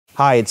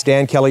Hi, it's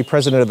Dan Kelly,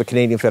 President of the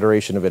Canadian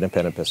Federation of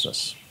Independent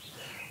Business.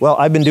 Well,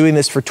 I've been doing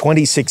this for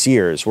 26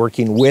 years,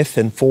 working with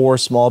and for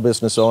small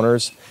business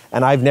owners,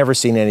 and I've never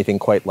seen anything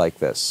quite like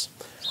this.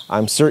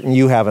 I'm certain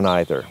you haven't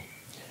either.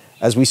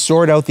 As we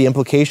sort out the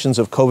implications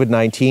of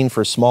COVID-19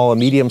 for small and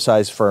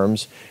medium-sized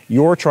firms,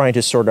 you're trying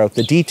to sort out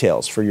the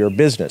details for your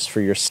business,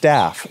 for your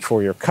staff,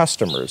 for your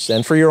customers,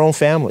 and for your own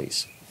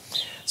families.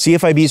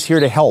 CFIB is here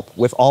to help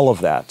with all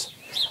of that.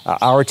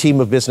 Our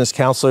team of business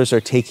counselors are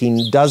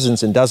taking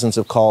dozens and dozens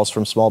of calls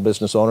from small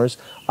business owners.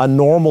 A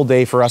normal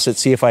day for us at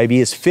CFIB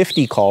is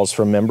 50 calls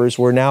from members.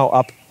 We're now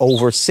up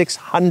over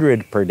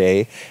 600 per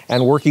day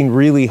and working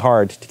really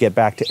hard to get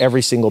back to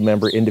every single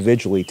member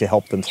individually to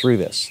help them through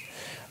this.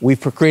 We've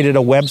created a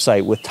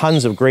website with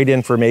tons of great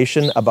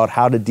information about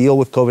how to deal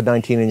with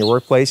COVID-19 in your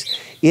workplace.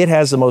 It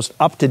has the most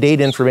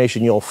up-to-date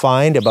information you'll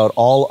find about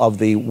all of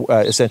the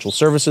essential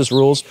services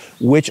rules,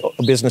 which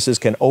businesses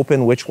can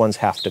open, which ones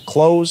have to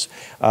close.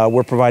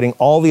 We're providing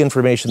all the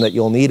information that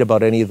you'll need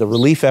about any of the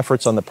relief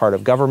efforts on the part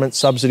of government,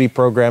 subsidy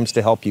programs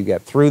to help you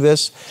get through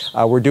this.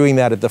 We're doing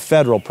that at the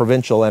federal,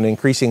 provincial, and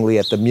increasingly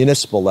at the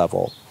municipal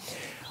level.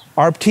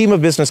 Our team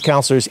of business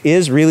counselors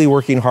is really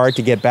working hard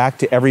to get back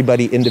to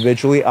everybody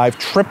individually. I've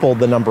tripled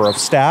the number of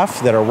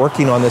staff that are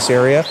working on this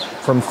area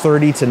from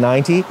 30 to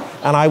 90,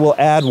 and I will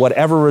add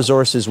whatever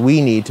resources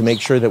we need to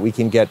make sure that we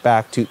can get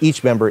back to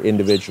each member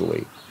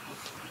individually.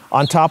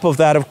 On top of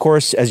that, of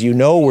course, as you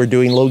know, we're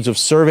doing loads of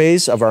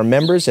surveys of our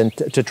members and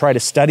to try to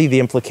study the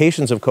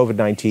implications of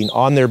COVID-19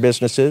 on their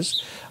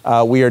businesses.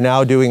 We are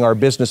now doing our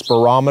business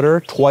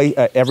barometer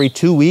every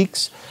 2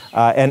 weeks.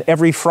 And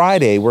every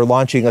Friday, we're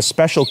launching a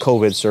special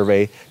COVID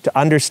survey to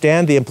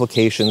understand the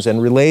implications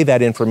and relay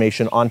that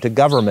information onto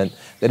government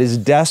that is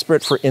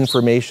desperate for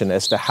information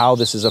as to how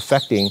this is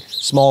affecting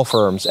small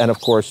firms and,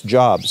 of course,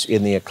 jobs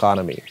in the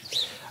economy.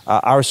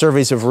 Our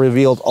surveys have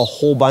revealed a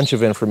whole bunch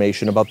of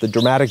information about the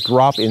dramatic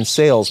drop in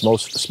sales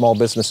most small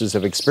businesses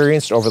have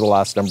experienced over the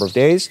last number of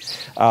days.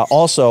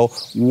 Also,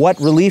 what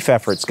relief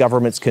efforts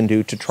governments can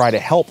do to try to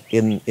help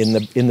in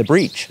the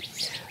breach.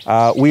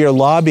 We are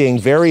lobbying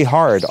very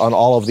hard on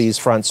all of these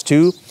fronts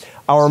too.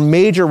 Our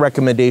major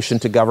recommendation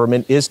to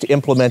government is to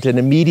implement an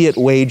immediate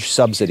wage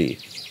subsidy.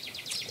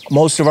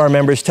 Most of our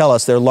members tell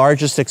us their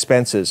largest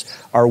expenses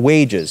are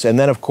wages and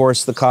then, of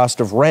course, the cost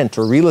of rent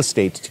or real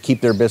estate to keep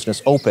their business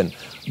open.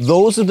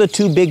 Those are the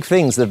two big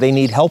things that they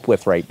need help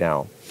with right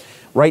now.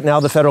 Right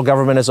now, the federal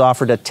government has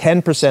offered a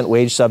 10%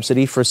 wage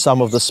subsidy for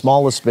some of the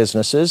smallest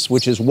businesses,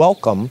 which is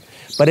welcome,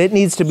 but it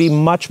needs to be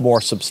much more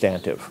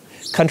substantive.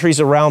 Countries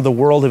around the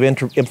world have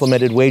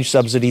implemented wage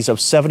subsidies of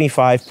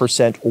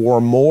 75%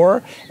 or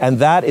more, and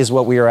that is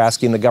what we are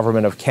asking the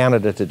government of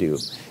Canada to do.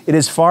 It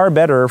is far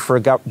better for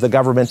the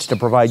government to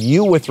provide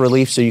you with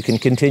relief so you can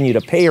continue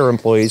to pay your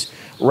employees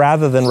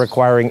rather than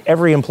requiring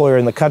every employer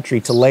in the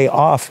country to lay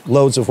off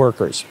loads of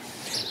workers.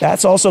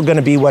 That's also going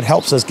to be what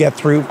helps us get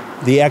through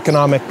the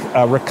economic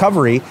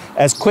recovery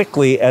as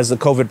quickly as the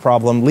COVID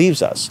problem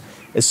leaves us.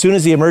 As soon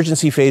as the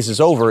emergency phase is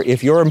over,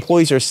 if your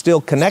employees are still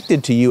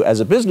connected to you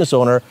as a business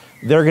owner,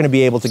 they're going to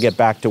be able to get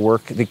back to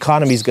work. The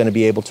economy is going to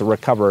be able to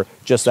recover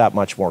just that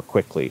much more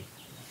quickly.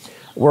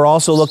 We're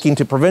also looking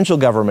to provincial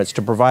governments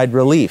to provide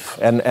relief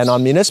and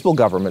on municipal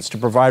governments to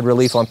provide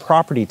relief on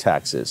property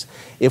taxes.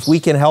 If we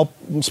can help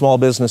small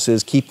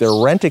businesses keep their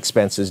rent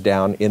expenses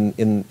down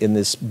in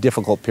this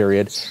difficult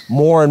period,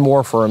 more and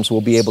more firms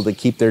will be able to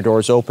keep their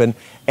doors open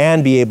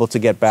and be able to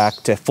get back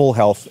to full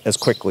health as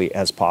quickly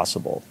as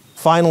possible.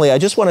 Finally, I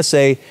just want to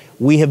say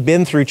we have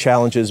been through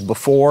challenges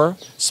before.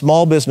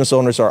 Small business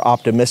owners are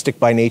optimistic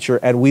by nature,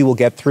 and we will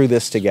get through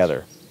this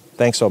together.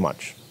 Thanks so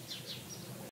much.